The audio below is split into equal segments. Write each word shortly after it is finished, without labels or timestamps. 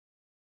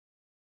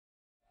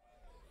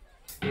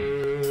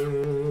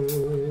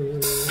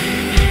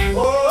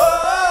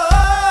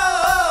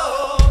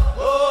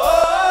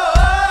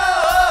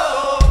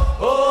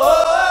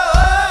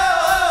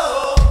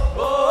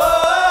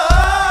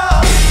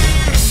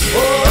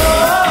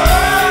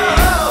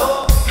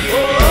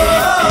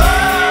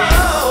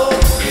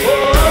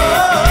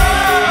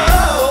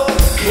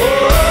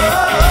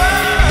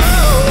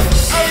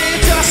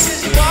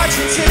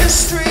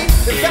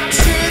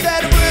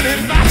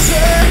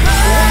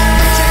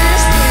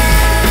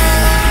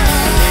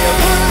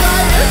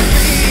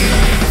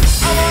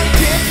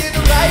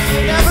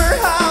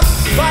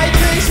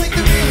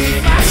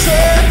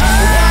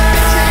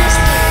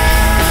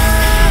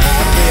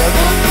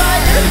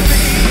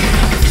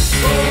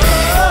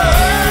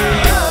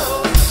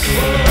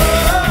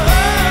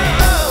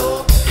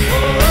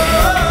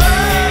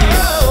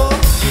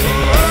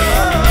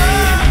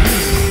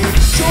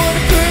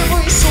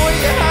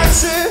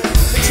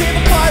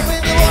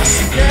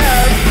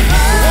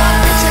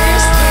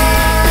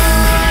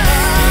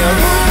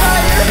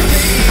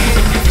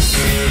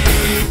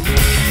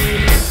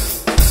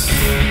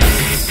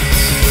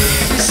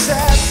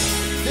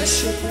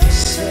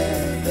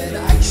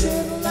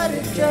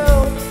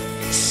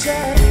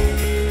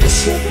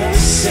ship has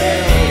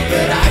sailed,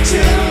 but I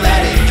couldn't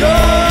let it go.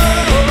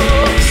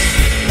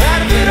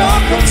 And if it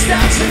all comes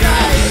down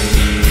tonight,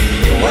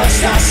 the world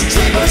starts to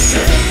keep us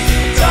in.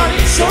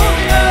 Darling, it's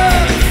only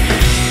us.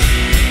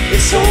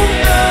 It's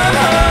only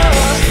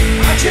us.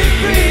 I can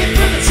breathe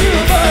from the two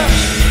of us.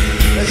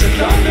 There's a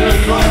thunder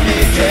from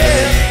the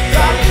dead.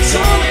 Darling, it's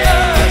only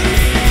us.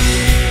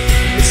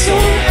 It's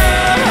only us.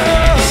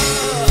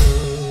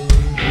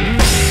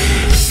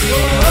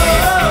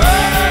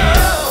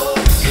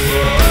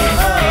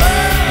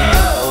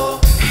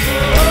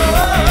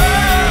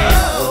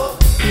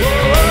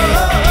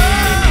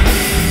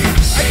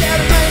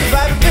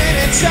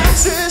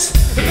 Taxes,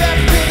 if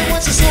everything that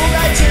wants is all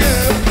right too.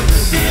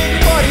 You made me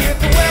party at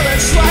the well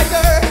and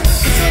swagger.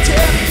 But don't you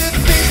ever do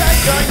the things I've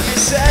done? You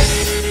said,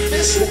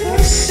 this ship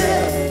has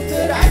sailed,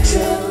 that I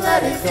couldn't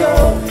let it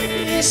go.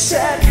 You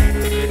said,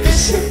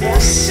 this ship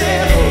has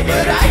sailed,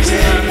 but I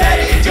couldn't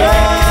let it go.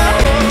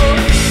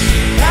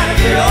 And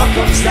if it all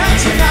comes down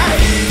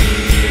tonight,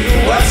 the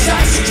world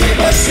starts to keep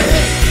us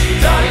in.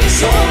 Darling,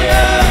 it's only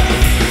us.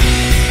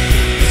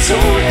 It's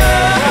only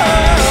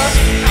us.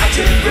 I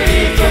can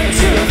breathe from the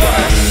two of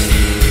us.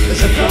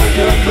 There's a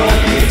thunder from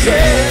the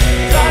dead.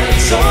 Darling,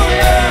 it's only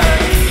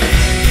us.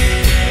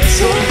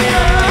 It's only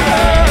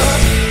us.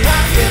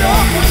 And if it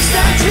all comes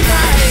down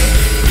tonight,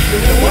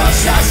 the world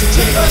starts to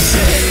keep us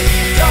in.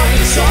 Darling,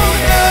 it's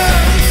only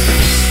us.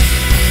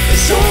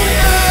 It's only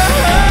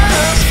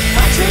us.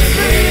 I can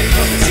breathe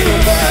from the two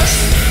of us.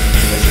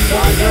 There's a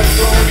thunder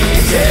from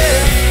the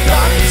dead.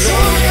 Darling, it's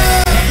only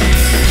us.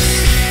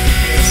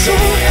 It's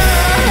only us.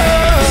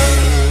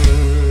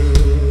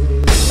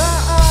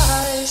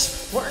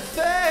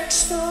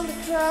 On the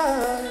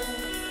ground,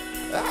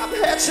 I'm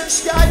heading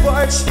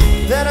skywards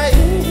that I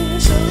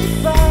easily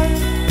find.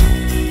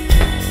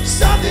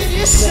 Something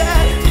you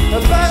said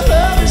about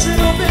love is an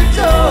open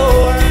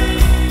door.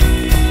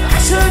 I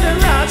turned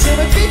around to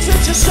the beach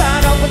and just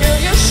sign off a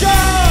million